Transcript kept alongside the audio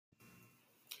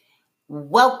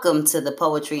Welcome to the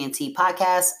Poetry and Tea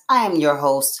Podcast. I am your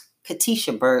host,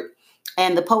 Katisha Burt,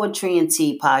 and the Poetry and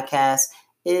Tea Podcast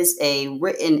is a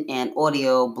written and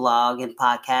audio blog and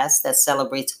podcast that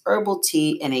celebrates herbal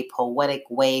tea in a poetic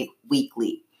way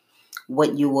weekly.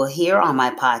 What you will hear on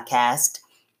my podcast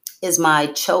is my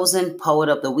chosen poet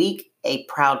of the week, a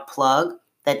proud plug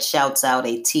that shouts out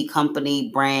a tea company,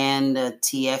 brand, a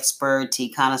tea expert, tea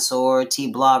connoisseur, tea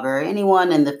blogger,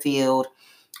 anyone in the field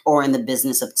or in the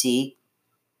business of tea.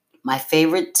 My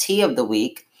favorite tea of the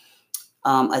week,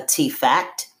 a tea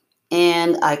fact,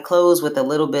 and I close with a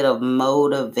little bit of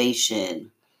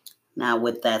motivation. Now,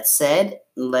 with that said,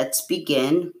 let's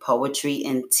begin Poetry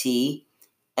and Tea,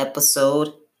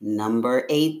 episode number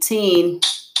 18.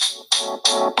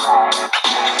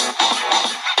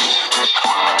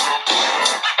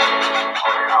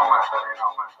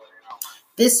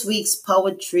 This week's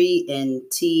Poetry and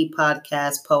Tea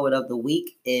podcast poet of the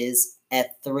week is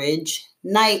Etheridge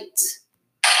Knight.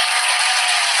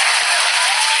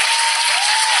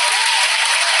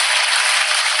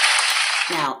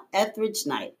 Now, Etheridge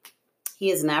Knight,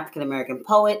 he is an African-American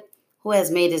poet who has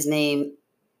made his name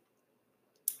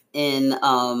in,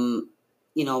 the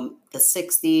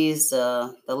 60s,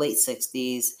 the late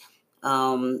 60s,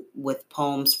 with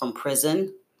poems from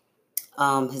prison.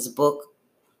 His book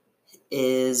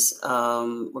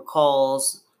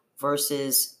recalls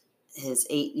versus his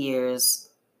 8 years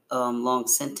long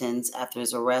sentence after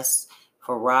his arrest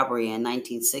for robbery in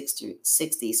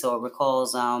 1960. So it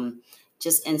recalls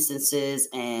just instances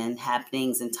and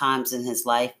happenings and times in his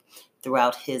life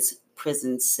throughout his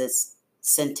prison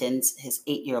sentence, his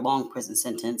 8-year-long prison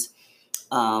sentence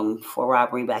for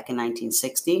robbery back in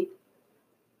 1960.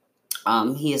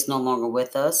 He is no longer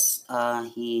with us.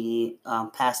 He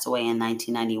passed away in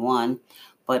 1991,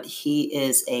 but he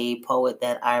is a poet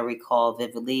that I recall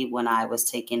vividly when I was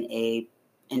taking a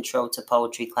intro to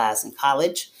poetry class in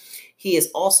college. He is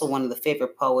also one of the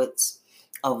favorite poets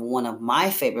of one of my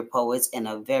favorite poets and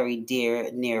a very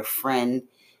near friend,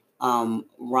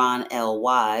 Ron L.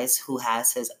 Wise, who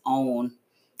has his own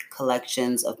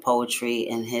collections of poetry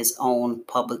and his own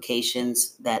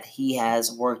publications that he has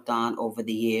worked on over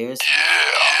the years.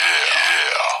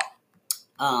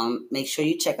 Make sure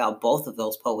you check out both of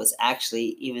those poets.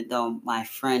 Actually, even though my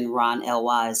friend Ron L.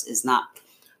 Wise is not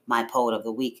my poet of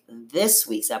the week this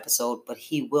week's episode, but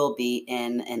he will be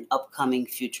in an upcoming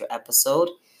future episode.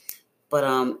 But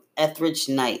Etheridge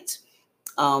Knight,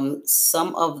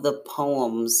 some of the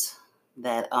poems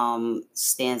that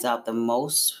stands out the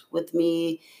most with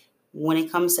me when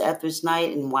it comes to Etheridge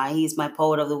Knight and why he's my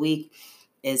poet of the week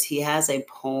is he has a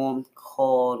poem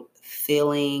called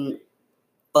Feeling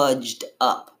Fudged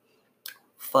Up.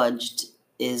 Fudged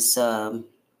is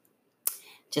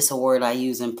just a word I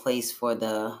use in place for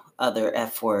the other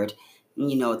F word.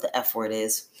 You know what the F word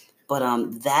is. But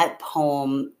that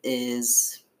poem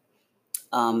is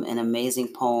an amazing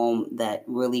poem that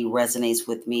really resonates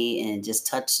with me and just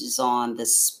touches on the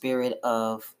spirit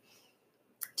of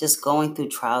just going through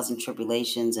trials and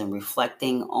tribulations and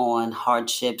reflecting on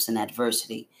hardships and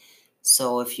adversity.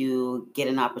 So if you get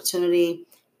an opportunity,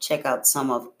 check out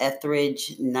some of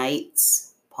Etheridge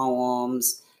Knight's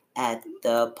poems at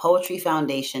the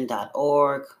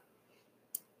poetryfoundation.org,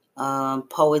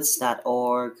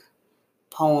 poets.org,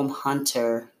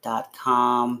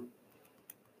 poemhunter.com,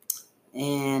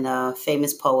 and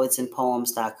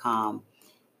famouspoetsandpoems.com.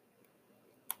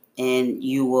 And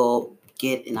you will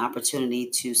get an opportunity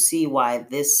to see why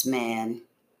this man,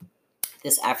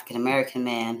 this African-American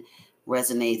man,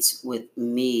 resonates with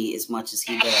me as much as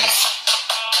he does.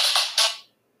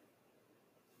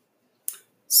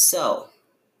 So,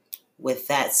 with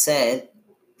that said,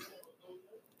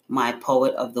 my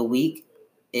poet of the week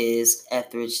is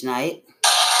Etheridge Knight.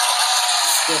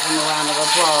 Let's give him a round of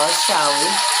applause, shall we?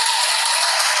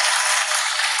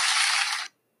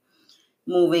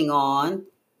 Moving on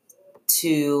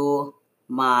to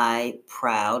my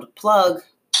proud plug.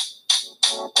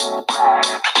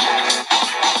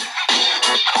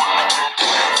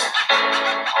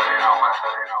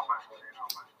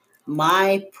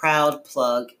 My proud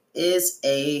plug is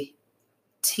a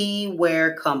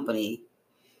teaware company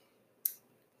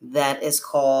that is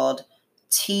called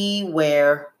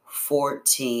Teaware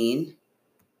 14.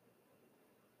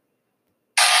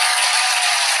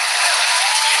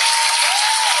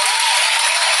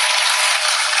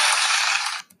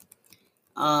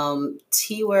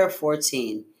 Teaware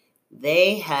 14.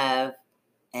 They have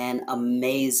an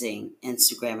amazing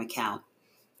Instagram account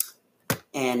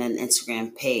and an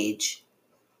Instagram page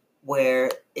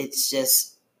where it's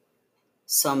just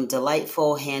some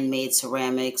delightful handmade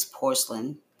ceramics,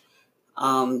 porcelain,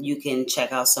 You can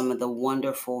check out some of the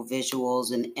wonderful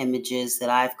visuals and images that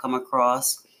I've come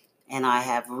across. And I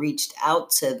have reached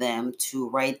out to them to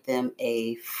write them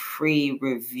a free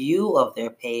review of their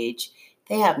page.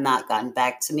 They have not gotten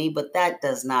back to me, but that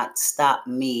does not stop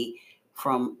me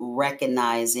from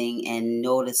recognizing and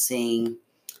noticing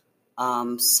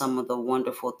some of the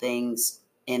wonderful things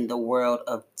in the world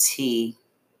of tea,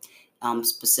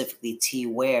 specifically tea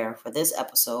wear for this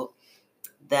episode,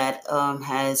 that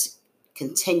has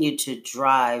continued to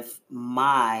drive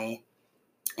my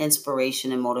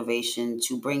inspiration and motivation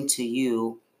to bring to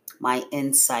you my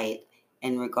insight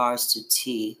in regards to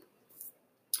tea.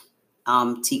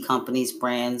 Tea companies,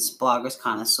 brands, bloggers,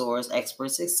 connoisseurs,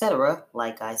 experts, etc.,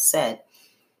 like I said.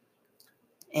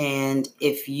 And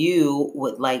if you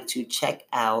would like to check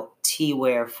out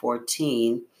Teaware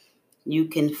 14, you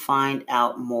can find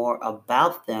out more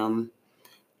about them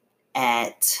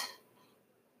at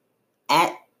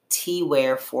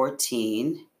Teaware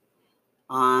 14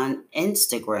 on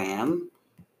Instagram,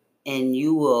 and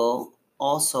you will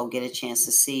also get a chance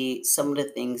to see some of the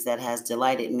things that has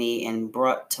delighted me and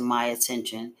brought to my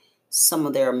attention some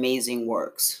of their amazing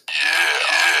works.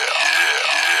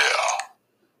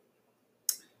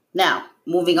 Now,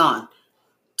 moving on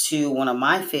to one of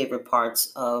my favorite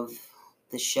parts of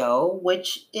the show,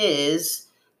 which is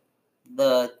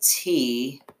the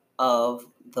tea of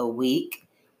the week.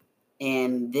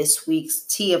 And this week's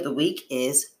tea of the week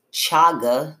is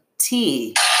chaga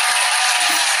tea.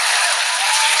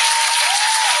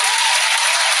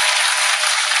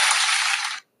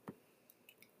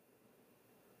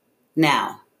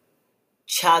 Now,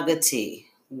 chaga tea,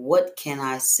 what can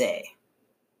I say?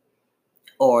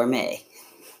 Or may.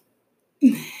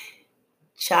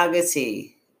 Chaga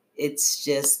tea, it's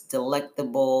just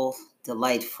delectable,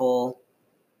 delightful,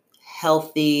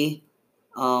 healthy,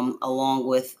 along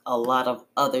with a lot of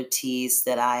other teas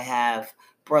that I have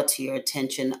brought to your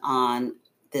attention on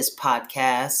this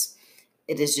podcast.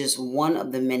 It is just one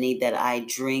of the many that I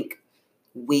drink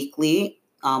weekly.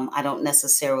 I don't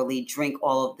necessarily drink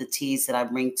all of the teas that I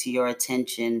bring to your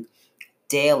attention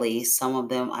daily. Some of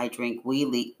them I drink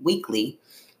weekly.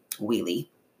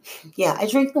 Yeah, I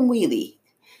drink them weekly,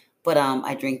 but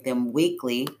I drink them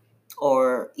weekly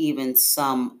or even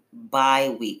some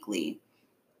bi-weekly.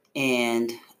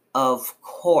 And of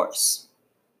course,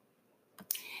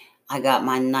 I got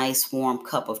my nice warm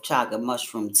cup of chaga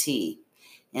mushroom tea,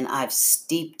 and I've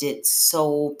steeped it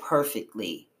so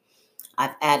perfectly.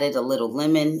 I've added a little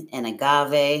lemon and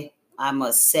agave. I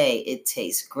must say it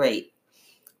tastes great.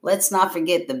 Let's not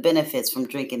forget the benefits from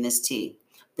drinking this tea.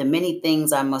 The many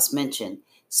things I must mention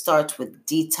starts with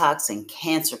detox and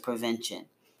cancer prevention,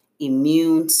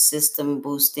 immune system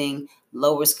boosting,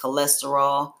 lowers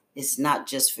cholesterol. It's not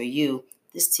just for you.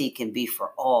 This tea can be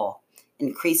for all.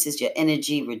 Increases your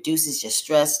energy, reduces your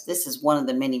stress. This is one of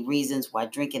the many reasons why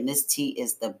drinking this tea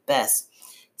is the best.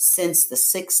 Since the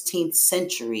 16th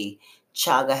century,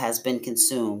 chaga has been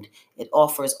consumed. It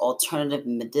offers alternative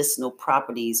medicinal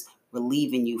properties,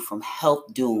 relieving you from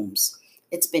health dooms.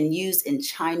 It's been used in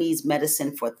Chinese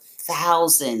medicine for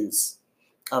thousands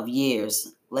of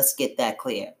years. Let's get that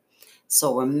clear.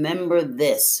 So remember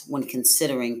this when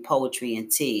considering poetry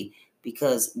and tea,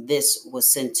 because this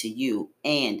was sent to you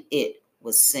and it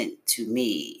was sent to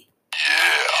me.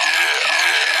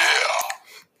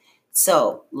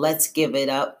 So let's give it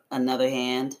up another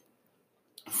hand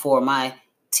for my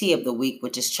tea of the week,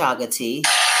 which is chaga tea.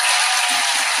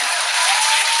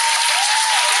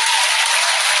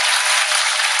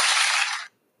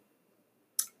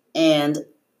 And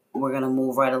we're going to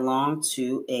move right along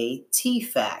to a tea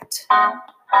fact.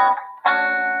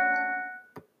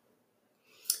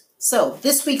 So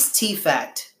this week's tea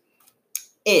fact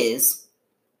is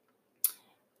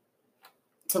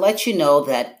to let you know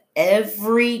that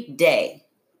every day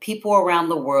people around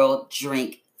the world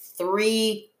drink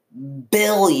 3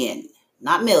 billion,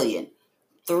 not million,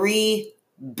 3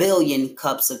 billion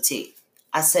cups of tea.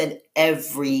 I said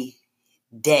every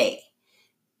day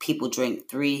people drink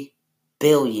 3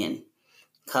 billion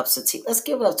cups of tea. Let's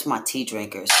give it up to my tea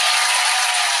drinkers.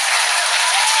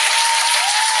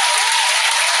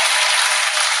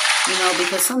 You know,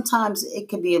 because sometimes it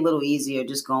can be a little easier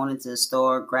just going into the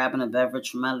store, grabbing a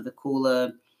beverage from out of the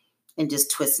cooler and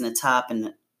just twisting the top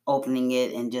and opening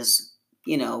it and just,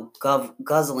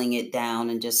 guzzling it down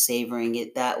and just savoring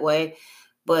it that way.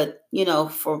 But,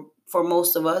 for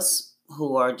most of us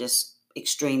who are just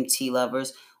extreme tea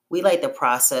lovers, we like the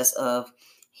process of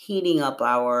heating up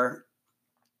our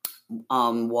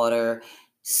water,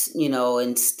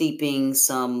 and steeping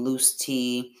some loose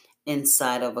tea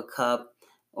inside of a cup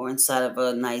or inside of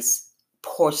a nice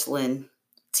porcelain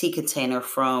tea container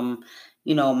from,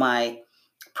 my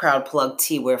Proud Plug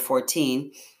Teaware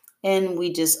 14. And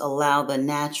we just allow the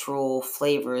natural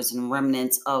flavors and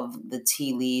remnants of the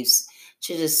tea leaves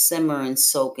to just simmer and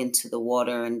soak into the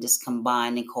water and just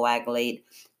combine and coagulate.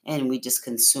 And we just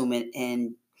consume it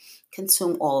and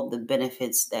consume all of the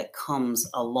benefits that comes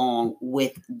along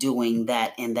with doing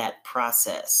that in that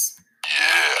process.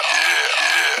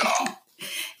 Yeah.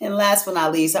 And last but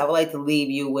not least, I would like to leave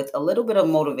you with a little bit of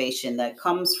motivation that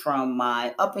comes from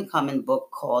my up-and-coming book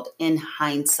called In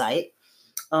Hindsight.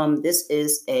 This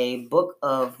is a book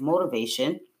of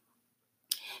motivation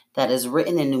that is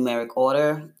written in numeric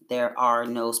order. There are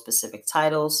no specific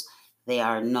titles. They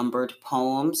are numbered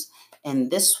poems.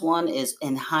 And this one is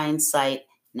In Hindsight,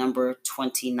 number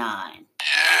 29.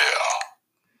 Yeah.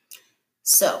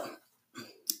 So,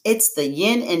 it's the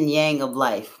yin and yang of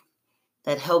life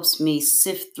that helps me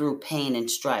sift through pain and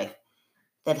strife,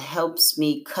 that helps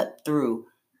me cut through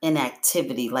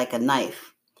inactivity like a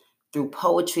knife. Through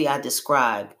poetry, I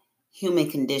describe human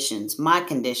conditions, my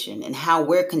condition, and how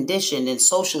we're conditioned and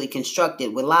socially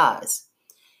constructed with lies.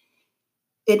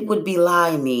 It would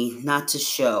belie me not to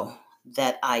show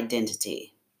that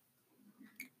identity.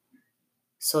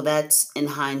 So that's In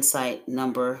Hindsight,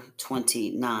 number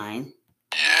 29.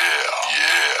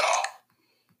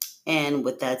 And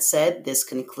with that said, this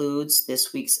concludes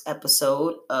this week's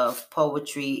episode of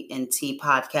Poetry and Tea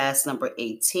Podcast number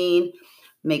 18.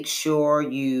 Make sure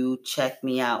you check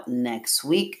me out next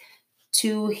week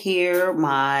to hear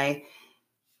my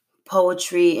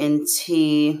Poetry and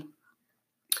Tea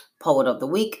Poet of the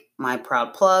Week, my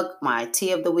Proud Plug, my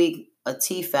Tea of the Week, a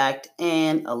Tea Fact,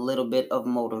 and a little bit of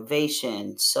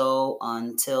motivation. So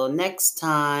until next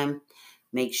time,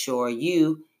 make sure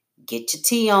you get your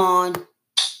tea on.